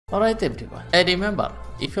Alright everyone, and remember,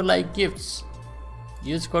 if you like gifts,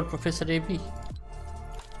 use code ProfessorAB.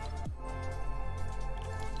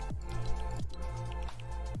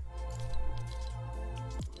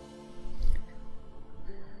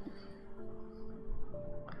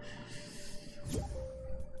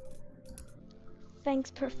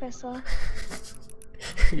 Thanks, Professor.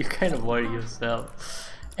 You kind of worry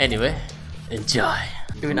yourself. Anyway, enjoy.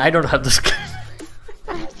 Even I don't have the skill.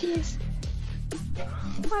 5 years.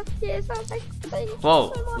 5 years, I was like,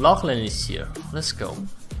 Whoa, Lachlan is here. Let's go.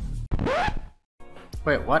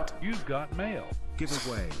 Wait, what? You've got mail.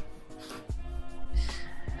 Giveaway.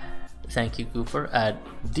 Thank you, Cooper.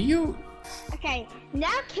 Do you... Okay,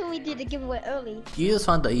 now can we do the giveaway early? You just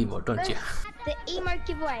want the emote, don't you? The emote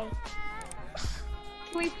giveaway.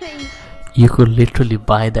 Can we please? You could literally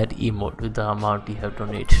buy that emote with the amount you have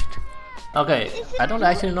donated. Okay, I don't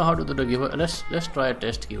actually know how to do the giveaway. Let's try a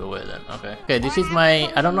test giveaway then. Okay, this is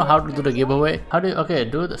my... I don't know how to do the giveaway. How do you... Okay,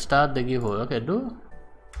 start the giveaway. Okay, do...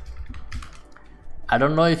 I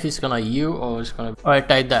don't know if it's gonna you or it's gonna... Alright,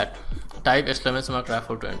 type that. Type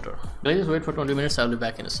 !craft4 to enter. Let's just wait for 20 minutes. I'll be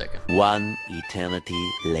back in a second. One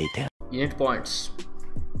eternity later. You need points.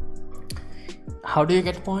 How do you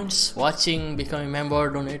get points? Watching, becoming member,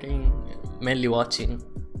 donating, mainly watching.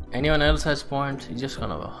 Anyone else has points? You're just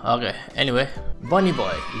gonna go. Okay, anyway, Bunny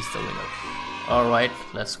Boy is the winner. Alright,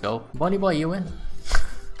 let's go. Bunny Boy, you win.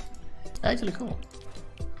 Actually cool.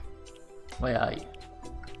 Where are you?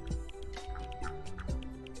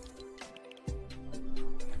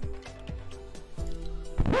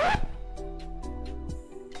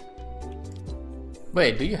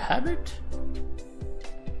 Wait, do you have it?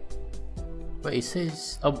 Wait, it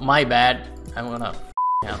says... Oh, my bad. I'm gonna...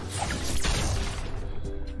 Yeah.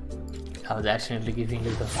 I was accidentally giving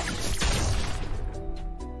you the...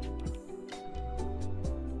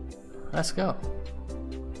 Let's go.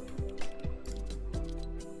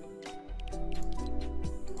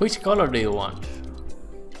 Which color do you want?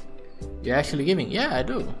 You're actually giving? Yeah, I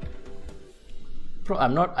do. Bro,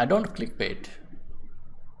 I don't clickbait.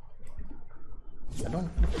 I don't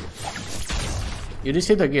clickbait. You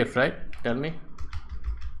received the gift, right? Tell me.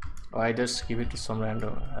 Or I just give it to some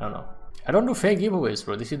random, I don't know. I don't do fake giveaways,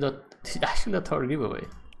 bro. This is actually the third giveaway.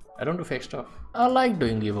 I don't do fake stuff. I like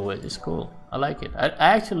doing giveaways. It's cool. I like it. I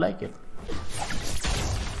actually like it.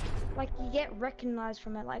 Like you get recognized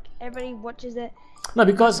from it. Like everybody watches it. No,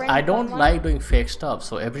 because I don't like doing fake stuff.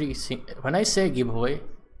 So when I say giveaway,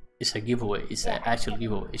 it's a giveaway. It's an actual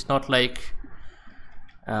giveaway. It's not like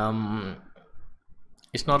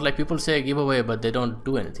people say giveaway but they don't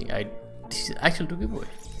do anything. This is actual to giveaway.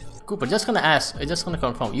 Cooper, just gonna ask. I just gonna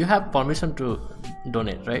confirm. You have permission to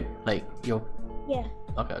donate, right? Like your... Yeah.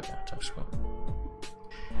 Okay, that's cool.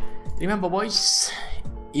 Remember, boys,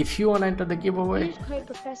 if you wanna enter the giveaway, use code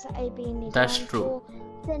ProfessorAB in these that's true.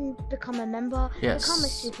 Then become a member. Yes. Become a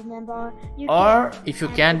super member. Or if you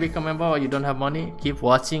can't become a member or you don't have money, keep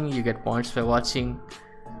watching. You get points for watching.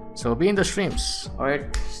 So be in the streams.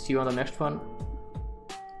 Alright, see you on the next one.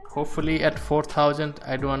 Hopefully at 4,000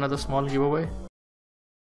 I do another small giveaway.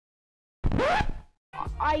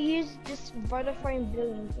 I use this Vodafone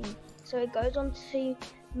billing thing, so it goes onto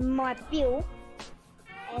my bill,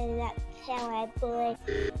 and that's how I buy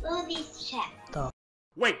all these chats.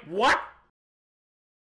 Wait, what?